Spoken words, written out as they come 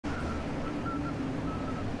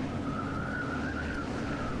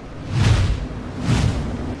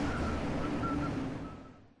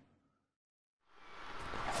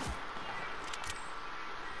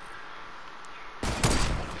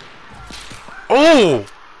Oh!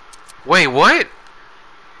 Wait, what?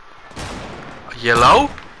 A yellow?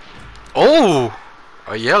 Oh!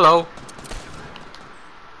 A yellow.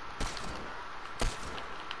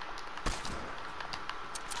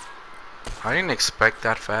 I didn't expect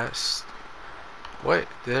that fast. What?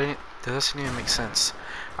 That doesn't even make sense.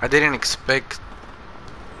 I didn't expect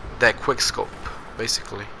that quick scope,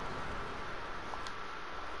 basically.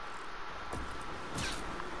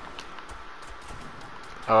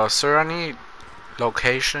 Sir, I need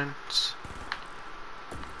locations.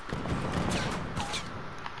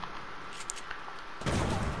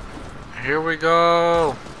 Here we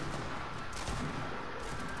go.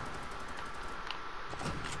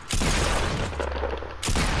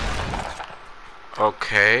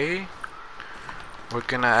 Okay. We're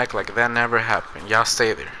gonna act like that never happened. Y'all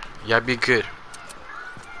stay there. Y'all be good.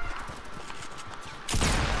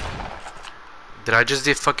 Did I just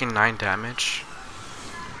do fucking 9 damage?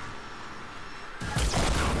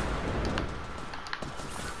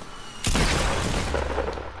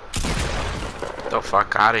 The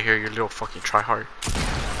fuck out of here, you little fucking tryhard.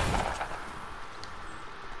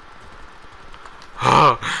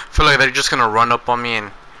 Feel like they're just gonna run up on me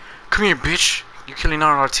and come here, bitch. You killing all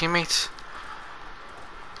our teammates?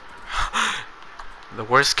 The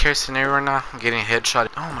worst case scenario right now, I'm getting headshot.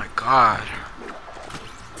 Oh my god.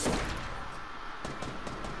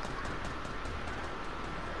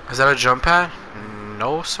 Is that a jump pad?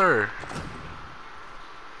 No, sir.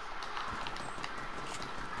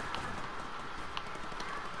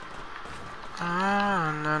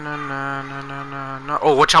 No.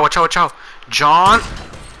 Oh, watch out, watch out, watch out. John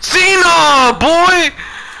Cena, boy!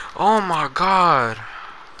 Oh my god.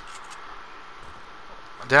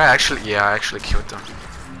 Did I actually? Yeah, I actually killed him.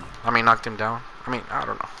 I mean, knocked him down. I mean, I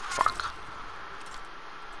don't know. Fuck.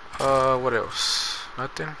 What else?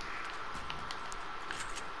 Nothing.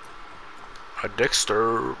 A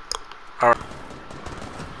Dexter. Alright.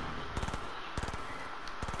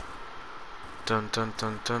 Dun dun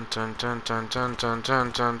dun dun dun dun dun dun dun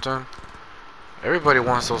dun dun dun. Everybody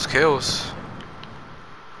wants those kills.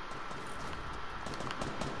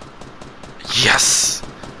 Yes!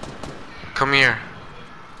 Come here.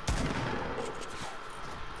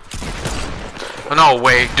 No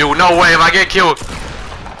way, dude. No way. If I get killed,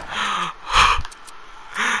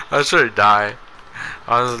 I should die.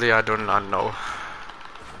 Honestly, I do not know.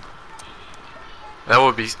 That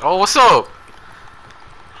would be. Oh, what's up?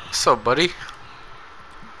 What's up, buddy?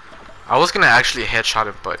 I was gonna actually headshot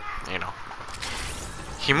him, but you know,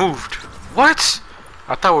 he moved. What?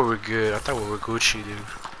 I thought we were good. I thought we were Gucci, dude.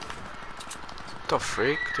 What the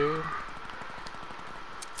freak, dude?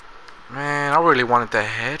 Man, I really wanted that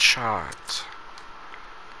headshot.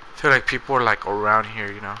 I feel like people are like around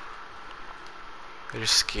here, you know. They're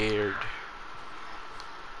scared.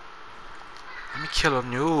 Let me kill a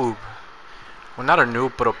noob. Well, not a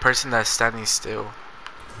noob, but a person that's standing still.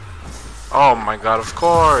 Oh my god, of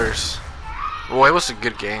course. Well, it was a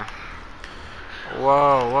good game.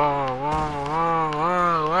 Whoa, whoa, whoa, whoa,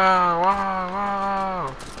 whoa, whoa, whoa,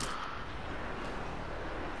 whoa.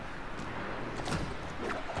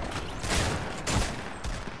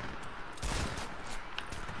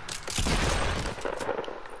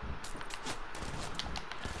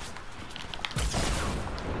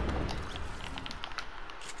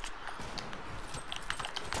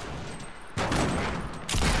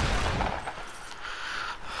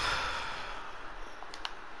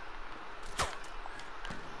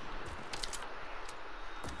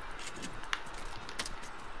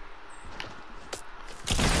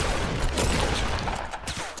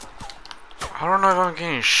 I don't know if I'm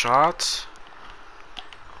getting shot.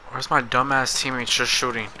 Where's my dumbass teammates just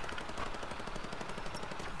shooting?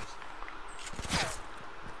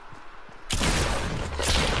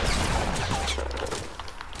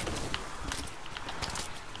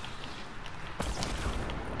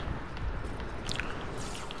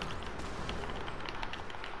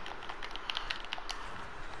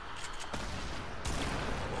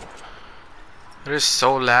 It is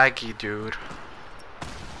so laggy, dude.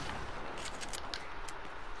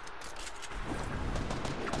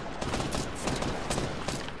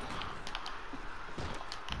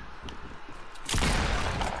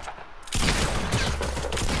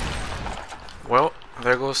 Well,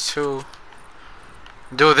 there goes two.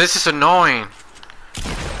 Dude, this is annoying. Get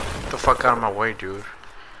the fuck out of my way, dude.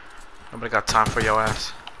 Nobody got time for your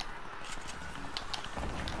ass.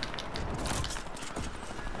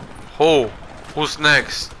 Oh, who's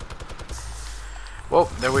next? Well,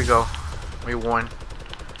 there we go. We won.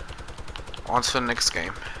 On to the next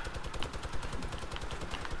game.